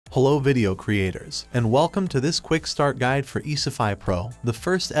Hello video creators, and welcome to this quick start guide for Easify Pro, the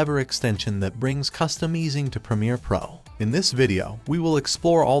first ever extension that brings custom easing to Premiere Pro. In this video, we will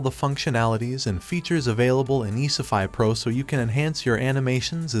explore all the functionalities and features available in Easify Pro so you can enhance your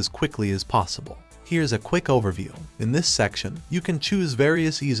animations as quickly as possible. Here's a quick overview. In this section, you can choose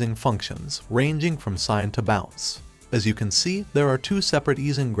various easing functions, ranging from sign to bounce. As you can see, there are two separate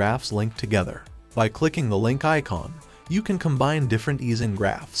easing graphs linked together. By clicking the link icon, you can combine different easing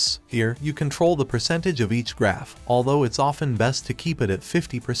graphs. Here, you control the percentage of each graph, although it's often best to keep it at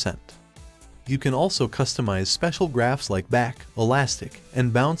 50%. You can also customize special graphs like back, elastic,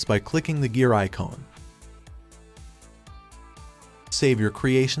 and bounce by clicking the gear icon. Save your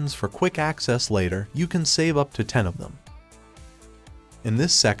creations for quick access later. You can save up to 10 of them. In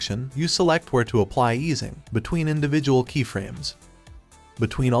this section, you select where to apply easing between individual keyframes,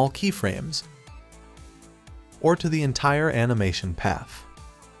 between all keyframes, or to the entire animation path.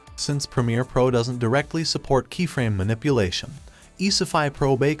 Since Premiere Pro doesn't directly support keyframe manipulation, Easify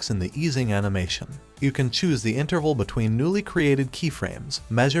Pro bakes in the easing animation. You can choose the interval between newly created keyframes,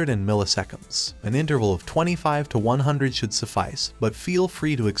 measured in milliseconds. An interval of 25 to 100 should suffice, but feel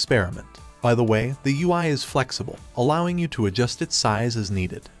free to experiment. By the way, the UI is flexible, allowing you to adjust its size as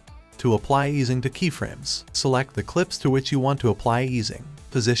needed. To apply easing to keyframes, select the clips to which you want to apply easing.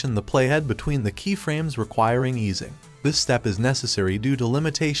 Position the playhead between the keyframes requiring easing. This step is necessary due to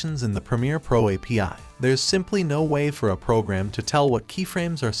limitations in the Premiere Pro API. There's simply no way for a program to tell what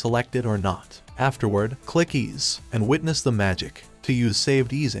keyframes are selected or not. Afterward, click Ease and witness the magic. To use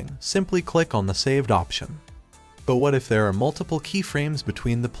saved easing, simply click on the saved option. But what if there are multiple keyframes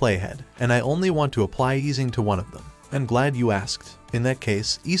between the playhead, and I only want to apply easing to one of them? I'm glad you asked. In that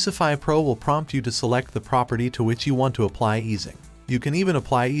case, Easify Pro will prompt you to select the property to which you want to apply easing. You can even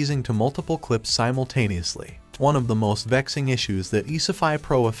apply easing to multiple clips simultaneously. One of the most vexing issues that Easify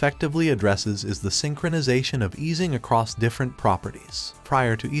Pro effectively addresses is the synchronization of easing across different properties.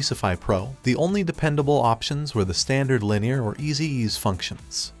 Prior to Easify Pro, the only dependable options were the standard linear or easy ease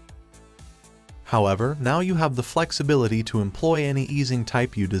functions. However, now you have the flexibility to employ any easing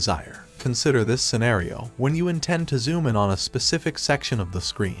type you desire. Consider this scenario. When you intend to zoom in on a specific section of the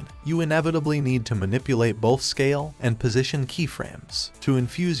screen, you inevitably need to manipulate both scale and position keyframes. To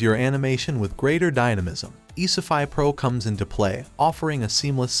infuse your animation with greater dynamism, Easify Pro comes into play, offering a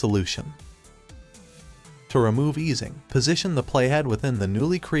seamless solution. To remove easing, position the playhead within the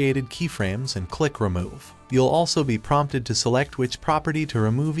newly created keyframes and click Remove. You'll also be prompted to select which property to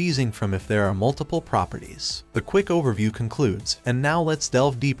remove easing from if there are multiple properties. The quick overview concludes, and now let's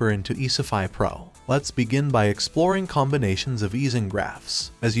delve deeper into Easify Pro. Let's begin by exploring combinations of easing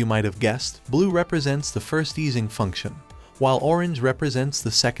graphs. As you might have guessed, blue represents the first easing function, while orange represents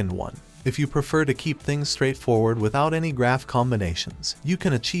the second one. If you prefer to keep things straightforward without any graph combinations, you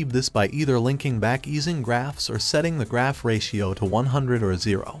can achieve this by either linking back easing graphs or setting the graph ratio to 100 or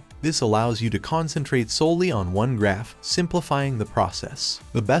 0. This allows you to concentrate solely on one graph, simplifying the process.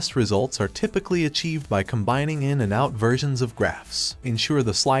 The best results are typically achieved by combining in and out versions of graphs. Ensure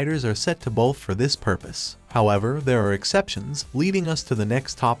the sliders are set to both for this purpose. However, there are exceptions, leading us to the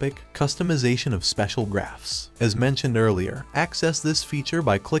next topic, customization of special graphs. As mentioned earlier, access this feature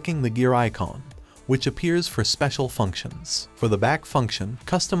by clicking the gear icon, which appears for special functions. For the back function,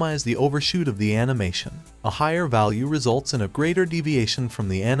 customize the overshoot of the animation. A higher value results in a greater deviation from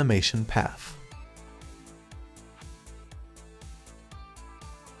the animation path.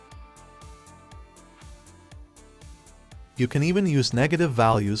 You can even use negative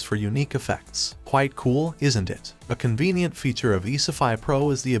values for unique effects. Quite cool, isn't it? A convenient feature of Easify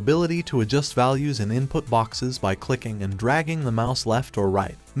Pro is the ability to adjust values in input boxes by clicking and dragging the mouse left or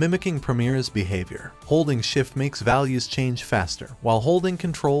right, mimicking Premiere's behavior. Holding Shift makes values change faster, while holding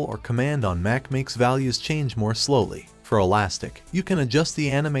Control or Command on Mac makes values change more slowly. For elastic, you can adjust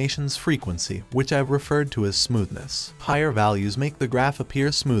the animation's frequency, which I've referred to as smoothness. Higher values make the graph appear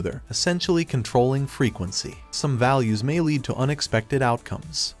smoother, essentially controlling frequency. Some values may lead to unexpected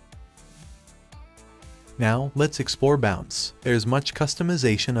outcomes. Now, let's explore bounce. There's much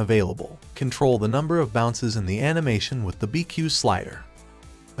customization available. Control the number of bounces in the animation with the BQ slider.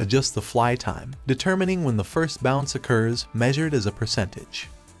 Adjust the fly time, determining when the first bounce occurs, measured as a percentage.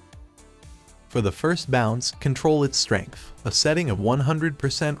 For the first bounce, control its strength. A setting of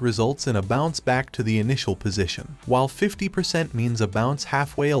 100% results in a bounce back to the initial position, while 50% means a bounce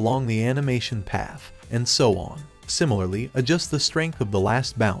halfway along the animation path, and so on. Similarly, adjust the strength of the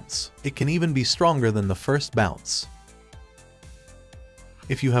last bounce. It can even be stronger than the first bounce.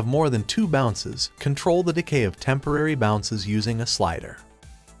 If you have more than 2 bounces, control the decay of temporary bounces using a slider.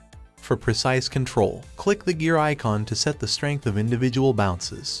 for precise control. Click the gear icon to set the strength of individual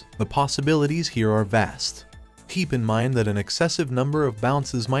bounces. The possibilities here are vast. Keep in mind that an excessive number of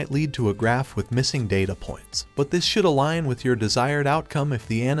bounces might lead to a graph with missing data points, but this should align with your desired outcome if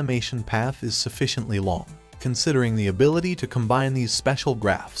the animation path is sufficiently long. Considering the ability to combine these special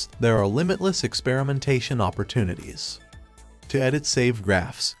graphs, there are limitless experimentation opportunities. To edit saved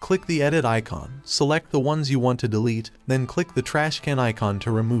graphs, click the edit icon, select the ones you want to delete, then click the trash can icon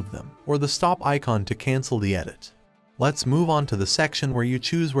to remove them, or the stop icon to cancel the edit. Let's move on to the section where you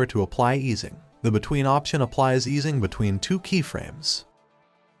choose where to apply easing. The Between option applies easing between two keyframes.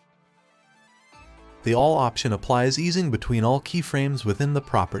 The All option applies easing between all keyframes within the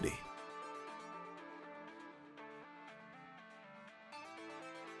property.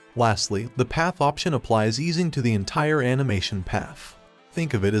 Lastly, the Path option applies easing to the entire animation path.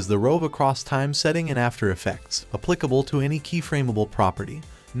 Think of it as the rove across time setting in After Effects, applicable to any keyframeable property,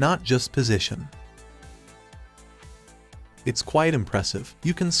 not just position. It's quite impressive.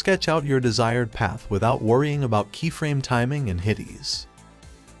 You can sketch out your desired path without worrying about keyframe timing and hit ease.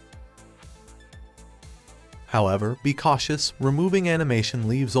 However, be cautious, removing animation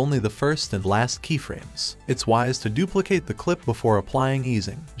leaves only the first and last keyframes. It's wise to duplicate the clip before applying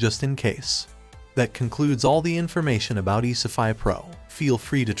easing, just in case. That concludes all the information about Easify Pro. Feel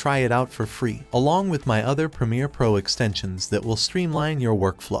free to try it out for free, along with my other Premiere Pro extensions that will streamline your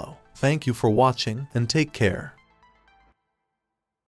workflow. Thank you for watching, and take care.